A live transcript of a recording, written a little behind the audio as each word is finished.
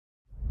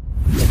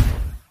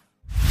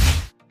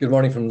Good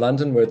morning from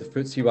London, where the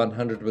FTSE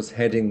 100 was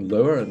heading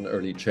lower in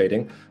early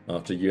trading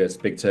after US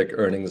big tech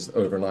earnings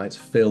overnight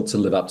failed to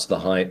live up to the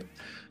hype.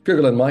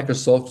 Google and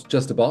Microsoft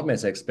just about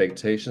met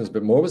expectations,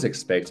 but more was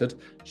expected.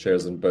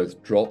 Shares in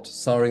both dropped,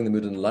 souring the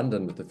mood in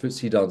London, with the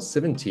FTSE down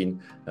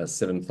 17 at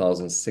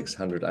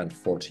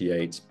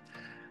 7,648.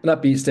 An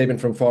upbeat statement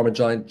from pharma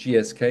giant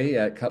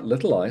GSK cut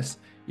little ice,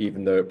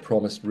 even though it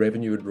promised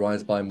revenue would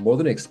rise by more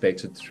than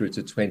expected through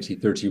to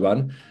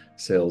 2031.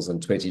 Sales in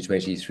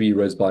 2023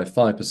 rose by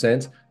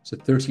 5% to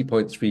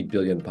 £30.3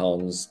 billion.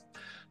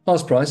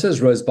 House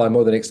prices rose by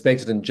more than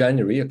expected in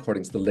January,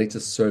 according to the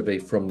latest survey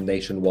from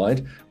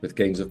Nationwide, with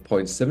gains of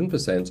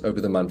 0.7%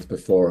 over the month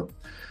before.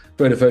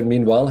 Vodafone,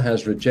 meanwhile,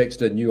 has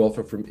rejected a new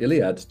offer from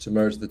Iliad to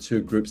merge the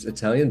two groups'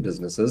 Italian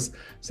businesses,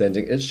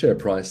 sending its share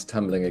price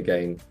tumbling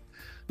again.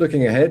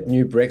 Looking ahead,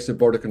 new Brexit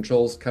border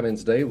controls come in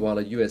today, while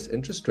a US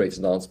interest rate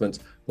announcement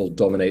will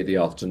dominate the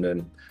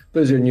afternoon.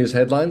 Those are your news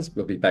headlines.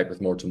 We'll be back with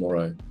more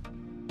tomorrow.